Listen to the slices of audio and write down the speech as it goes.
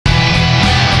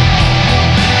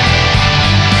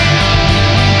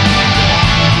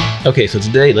Okay, so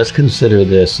today let's consider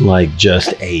this like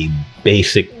just a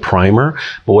basic primer,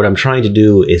 but what I'm trying to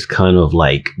do is kind of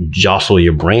like jostle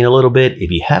your brain a little bit if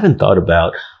you haven't thought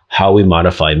about how we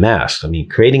modify masks. I mean,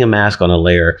 creating a mask on a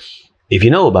layer, if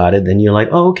you know about it, then you're like,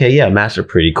 oh, okay, yeah, masks are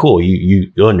pretty cool.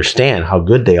 You understand how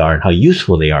good they are and how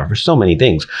useful they are for so many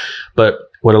things. But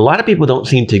what a lot of people don't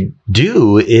seem to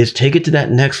do is take it to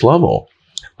that next level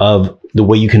of the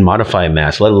way you can modify a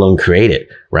mask, let alone create it,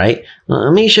 right?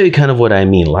 Let me show you kind of what I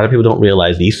mean. A lot of people don't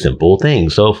realize these simple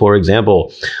things. So for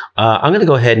example, I'm going to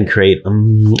go ahead and create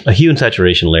a hue and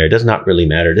saturation layer. It does not really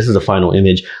matter. This is a final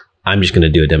image. I'm just going to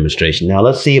do a demonstration. Now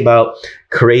let's see about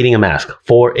creating a mask.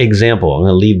 For example, I'm going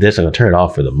to leave this. I'm going to turn it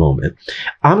off for the moment.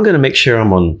 I'm going to make sure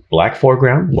I'm on black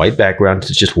foreground, white background.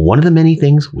 It's just one of the many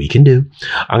things we can do.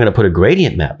 I'm going to put a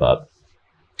gradient map up,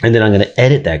 and then I'm going to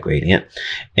edit that gradient,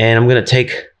 and I'm going to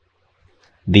take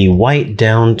the white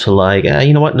down to like,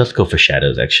 you know what? Let's go for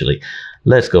shadows, actually.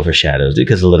 Let's go for shadows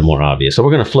because it's a little more obvious. So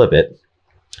we're going to flip it.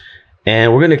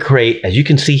 And we're going to create, as you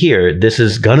can see here, this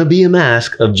is going to be a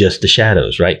mask of just the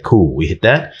shadows, right? Cool. We hit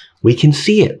that. We can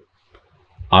see it.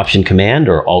 Option Command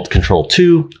or Alt Control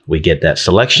 2. We get that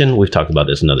selection. We've talked about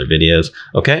this in other videos.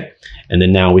 Okay. And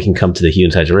then now we can come to the hue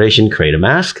and saturation, create a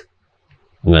mask.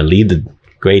 I'm going to leave the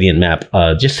gradient map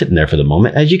just sitting there for the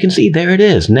moment. As you can see, there it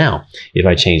is. Now, if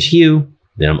I change hue,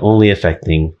 then I'm only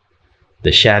affecting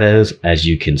the shadows, as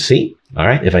you can see. All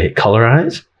right. If I hit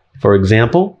colorize, for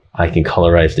example, I can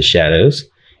colorize the shadows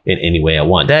in any way I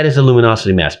want. That is a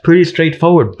luminosity mask. Pretty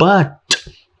straightforward, but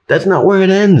that's not where it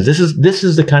ends. This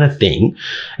is the kind of thing,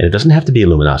 and it doesn't have to be a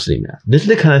luminosity mask. This is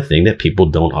the kind of thing that people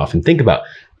don't often think about.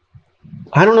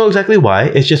 I don't know exactly why.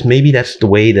 It's just maybe that's the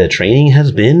way the training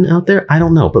has been out there. I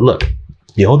don't know. But look,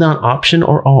 you hold down Option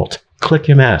or Alt, click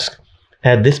your mask.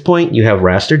 At this point, you have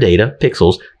raster data,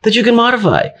 pixels, that you can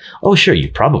modify. Oh, sure,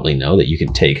 you probably know that you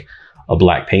can take a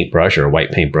black paintbrush or a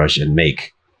white paintbrush and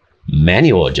make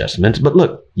manual adjustments. But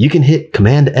look, you can hit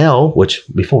Command L, which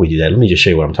before we do that, let me just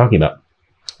show you what I'm talking about.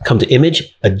 Come to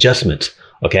Image Adjustments.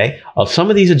 Okay, some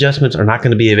of these adjustments are not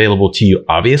going to be available to you,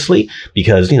 obviously,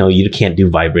 because you can't do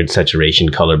vibrance, saturation,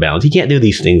 color balance. You can't do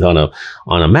these things on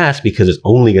a mask because it's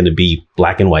only going to be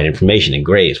black and white information and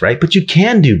grays, right? But you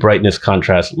can do brightness,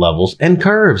 contrast, levels, and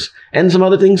curves, and some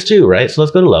other things too, right? So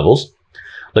let's go to levels.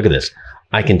 Look at this.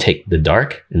 I can take the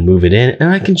dark and move it in,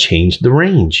 and I can change the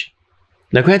range.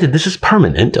 Now, granted, this is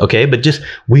permanent, okay, but just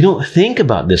we don't think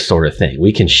about this sort of thing.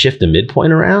 We can shift the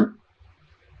midpoint around.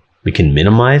 We can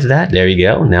minimize that. There you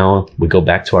go. Now we go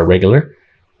back to our regular,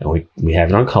 and we have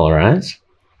it on colorize.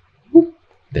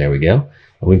 There we go.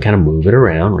 And we can kind of move it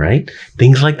around, right?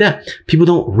 Things like that. People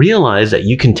don't realize that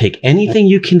you can take anything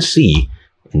you can see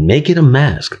and make it a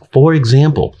mask. For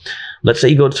example, let's say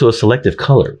you go to a selective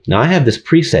color. Now I have this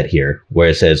preset here where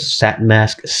it says Sat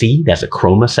Mask C. That's a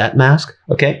chroma sat mask.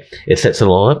 Okay. It sets it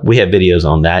all up. We have videos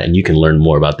on that, and you can learn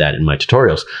more about that in my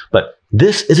tutorials. But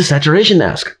this is a saturation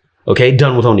mask. Okay,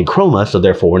 done with only chroma, so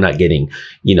therefore we're not getting,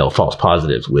 false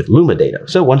positives with luma data.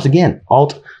 So once again,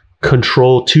 Alt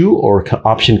Control 2 or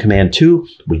Option Command 2,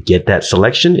 we get that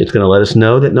selection. It's going to let us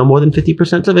know that no more than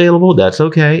 50% is available. That's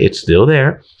okay. It's still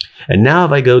there. And now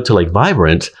if I go to like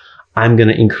vibrance, I'm going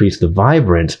to increase the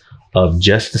vibrance of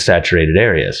just the saturated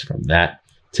areas from that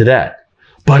to that.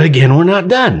 But again, we're not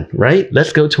done, right?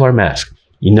 Let's go to our mask.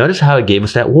 You notice how it gave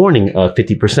us that warning of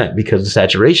 50% because the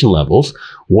saturation levels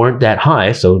weren't that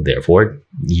high. So therefore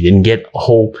you didn't get a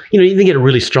whole, you didn't get a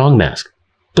really strong mask.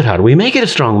 But how do we make it a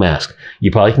strong mask? You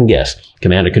probably can guess.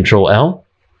 Command or Control L.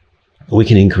 We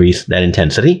can increase that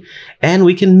intensity and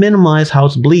we can minimize how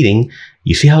it's bleeding.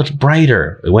 You see how it's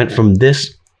brighter. It went from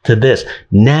this to this.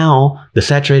 Now the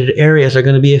saturated areas are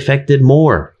going to be affected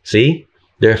more. See?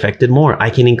 They're affected more. I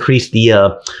can increase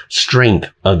the strength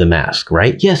of the mask,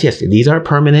 right? Yes, these are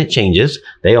permanent changes.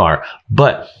 They are.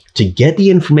 But to get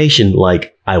the information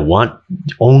like I want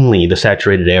only the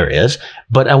saturated areas,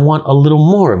 but I want a little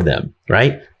more of them,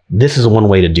 right? This is one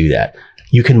way to do that.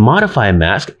 You can modify a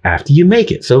mask after you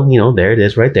make it. So, there it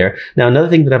is right there. Now, another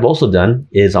thing that I've also done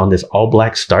is on this all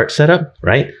black start setup,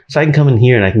 right? So I can come in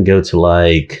here and I can go to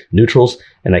like neutrals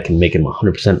and I can make them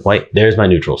 100% white. There's my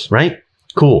neutrals, right?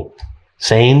 Cool.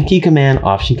 Same key command,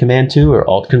 Option Command 2 or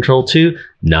Alt Control 2.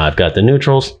 Now I've got the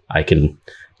neutrals. I can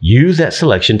use that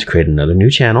selection to create another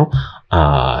new channel.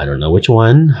 I don't know which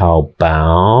one. How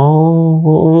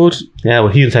about,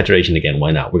 hue and saturation again.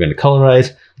 Why not? We're going to colorize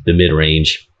the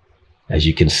mid-range. As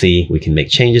you can see, we can make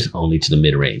changes only to the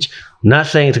mid-range. I'm not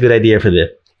saying it's a good idea for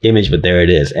the image, but there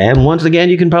it is. And once again,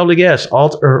 you can probably guess,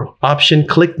 Alt or Option,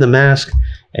 click the mask,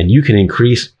 and you can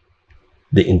increase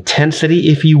the intensity,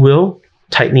 if you will,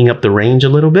 tightening up the range a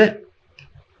little bit.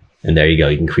 And there you go.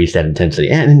 You can increase that intensity.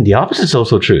 And the opposite is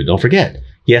also true. Don't forget.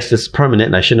 Yes, this is permanent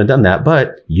and I shouldn't have done that,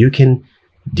 but you can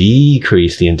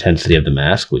decrease the intensity of the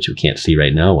mask, which we can't see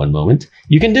right now. One moment.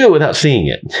 You can do it without seeing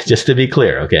it, just to be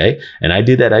clear, okay? And I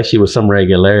do that actually with some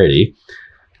regularity.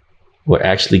 We're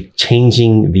actually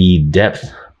changing the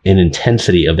depth and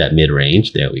intensity of that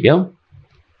mid-range. There we go.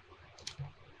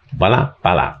 Voila,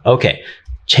 voila. Okay,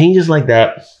 changes like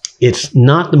that. It's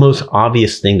not the most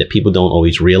obvious thing that people don't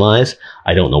always realize.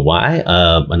 I don't know why.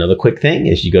 Another quick thing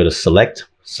is you go to select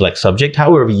subject,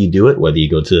 however you do it, whether you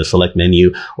go to the select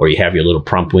menu or you have your little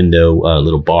prompt window,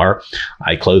 little bar.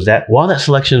 I close that. While that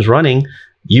selection is running,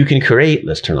 you can create,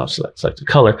 let's turn off selected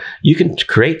color. You can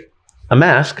create a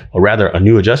mask, or rather a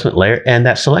new adjustment layer, and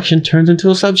that selection turns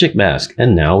into a subject mask.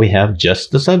 And now we have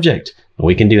just the subject.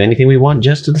 We can do anything we want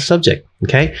just to the subject,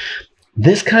 okay?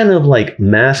 This kind of like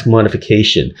mask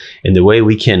modification in the way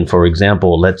we can, for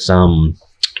example, let's do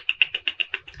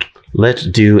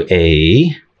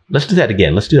that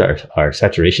again. Let's do our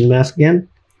saturation mask again.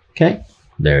 Okay,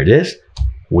 there it is.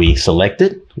 We select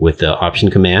it with the Option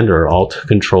Command or Alt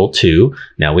Control 2.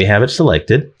 Now we have it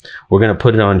selected. We're going to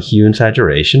put it on hue and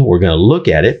saturation. We're going to look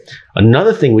at it.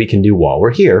 Another thing we can do while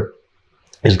we're here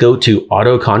is go to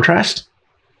Auto Contrast.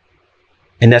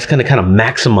 And that's going to kind of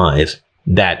maximize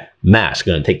that mask.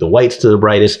 Going to take the whites to the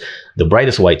brightest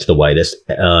white to the whitest,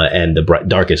 and the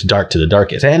darkest dark to the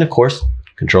darkest. And of course,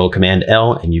 Control Command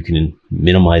L, and you can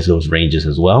minimize those ranges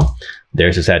as well.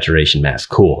 There's a saturation mask.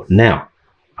 Cool. Now,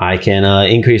 I can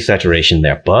increase saturation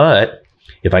there, but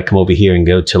if I come over here and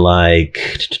go to like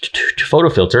photo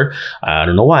filter, I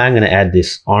don't know why, I'm going to add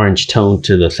this orange tone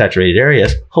to the saturated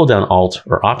areas. Hold down Alt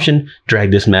or Option, drag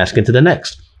this mask into the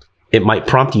next. It might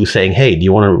prompt you saying, hey, do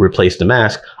you want to replace the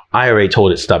mask? I already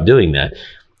told it stop doing that.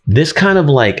 This kind of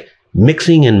like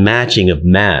mixing and matching of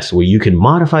masks where you can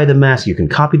modify the mask, you can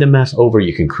copy the mask over,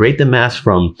 you can create the mask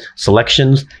from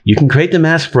selections, you can create the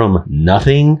mask from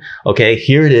nothing. Okay,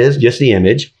 here it is, just the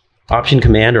image. Option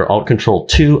Command or Alt Control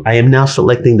 2. I am now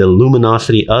selecting the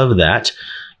luminosity of that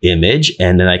image,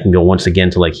 and then I can go once again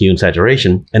to like hue and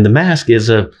saturation, and the mask is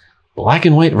a black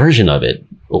and white version of it.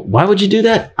 Why would you do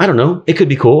that? I don't know. It could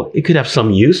be cool. It could have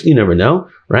some use. You never know,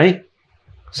 right?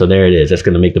 So there it is. That's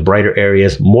going to make the brighter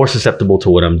areas more susceptible to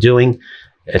what I'm doing,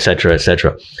 etc.,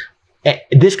 etc.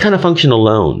 This kind of function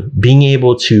alone, being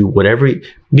able to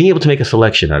make a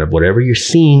selection out of whatever you're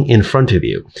seeing in front of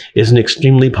you, is an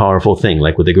extremely powerful thing.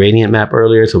 Like with the gradient map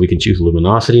earlier, so we can choose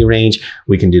luminosity range.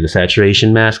 We can do the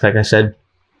saturation mask, like I said.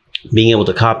 Being able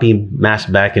to copy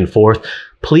mask back and forth.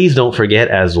 Please don't forget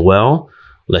as well.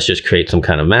 Let's just create some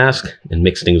kind of mask and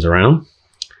mix things around.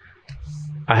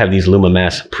 I have these Luma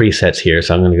mask presets here,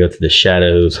 so I'm going to go to the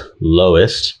shadows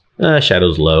lowest.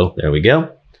 Shadows low. There we go.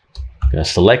 I'm going to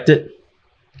select it.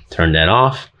 Turn that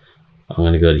off. I'm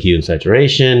going to go to hue and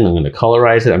saturation. I'm going to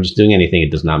colorize it. I'm just doing anything.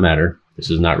 It does not matter. This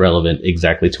is not relevant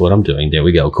exactly to what I'm doing. There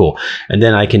we go. Cool. And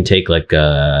then I can take like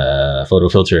a photo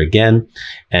filter again,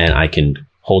 and I can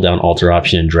hold down Alt or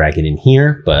Option and drag it in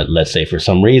here. But let's say for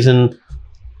some reason,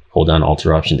 hold down Alt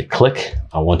or Option to click.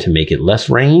 I want to make it less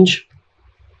range.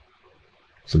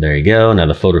 So there you go. Now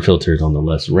the photo filter is on the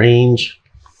less range.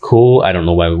 Cool. I don't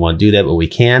know why we want to do that, but we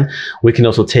can. We can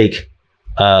also take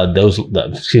let's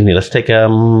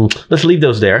leave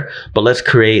those there, but let's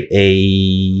create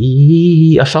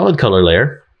a solid color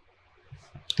layer.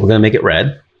 We're going to make it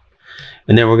red.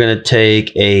 And then we're going to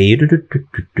take a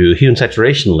hue and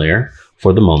saturation layer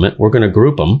for the moment. We're going to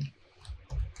group them.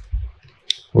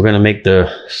 We're going to make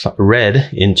the red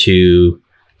into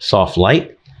soft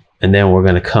light. And then we're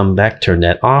going to come back, turn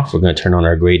that off. We're going to turn on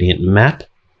our gradient map.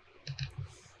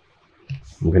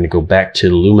 We're going to go back to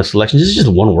the Luma selection. This is just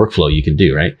one workflow you can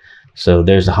do, right? So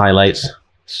there's the highlights.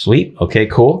 Sweet. Okay,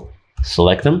 cool.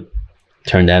 Select them.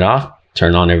 Turn that off.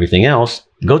 Turn on everything else.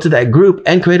 Go to that group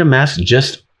and create a mask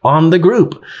just on the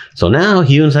group. So now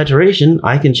hue and saturation,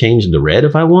 I can change the red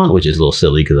if I want, which is a little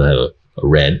silly because I have a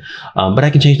red. But I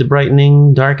can change the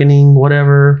brightening, darkening,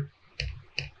 whatever.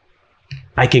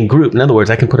 I can group. In other words,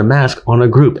 I can put a mask on a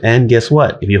group. And guess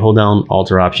what? If you hold down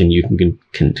Alt or Option, you can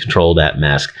control that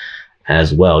mask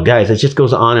as well. Guys, it just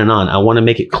goes on and on. I want to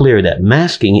make it clear that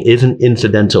masking isn't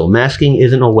incidental. Masking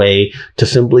isn't a way to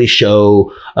simply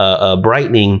show a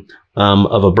brightening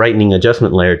of a brightening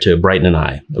adjustment layer to brighten an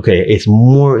eye. Okay, it's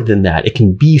more than that. It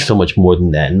can be so much more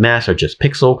than that. And masks are just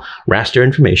pixel raster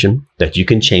information that you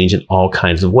can change in all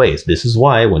kinds of ways. This is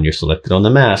why when you're selected on the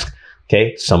mask,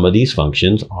 okay, some of these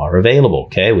functions are available.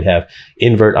 Okay, we have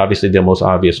invert, obviously the most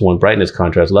obvious one, brightness,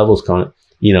 contrast, levels,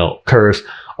 curves,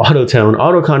 auto tone,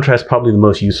 auto contrast, probably the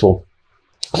most useful.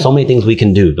 So many things we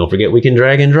can do. Don't forget we can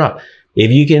drag and drop.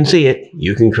 If you can see it,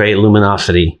 you can create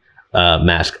luminosity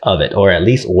mask of it, or at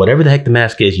least whatever the heck the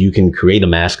mask is, you can create a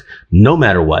mask no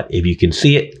matter what. If you can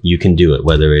see it, you can do it,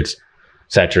 whether it's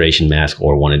saturation mask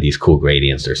or one of these cool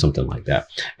gradients or something like that.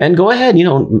 And go ahead, you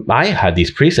know, I have these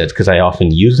presets because I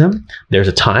often use them. There's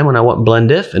a time when I want blend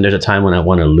diff, and there's a time when I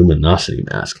want a luminosity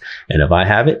mask. And if I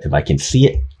have it, if I can see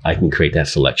it, I can create that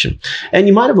selection. And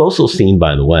you might have also seen,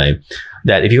 by the way,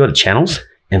 that if you go to channels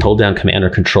and hold down Command or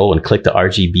Control and click the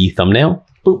RGB thumbnail,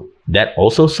 boop, that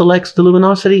also selects the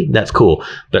luminosity. That's cool.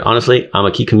 But honestly, I'm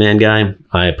a key command guy.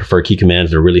 I prefer key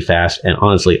commands. They're really fast. And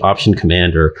honestly, Option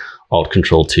Command or Alt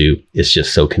Control 2 is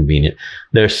just so convenient.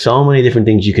 There's so many different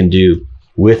things you can do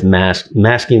with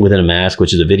masking within a mask,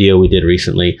 which is a video we did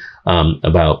recently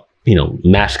about, you know,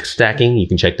 mask stacking. You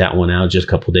can check that one out just a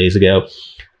couple days ago.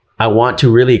 I want to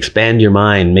really expand your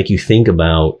mind, make you think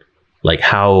about like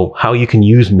how you can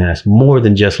use mask more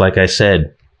than just, like I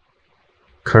said,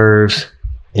 curves,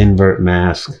 invert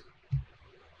mask,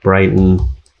 brighten,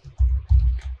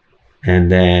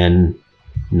 and then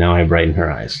now I brighten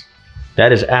her eyes.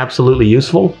 That is absolutely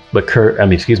useful, but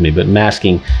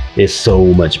masking is so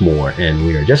much more, and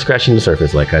we are just scratching the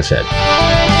surface, like I said.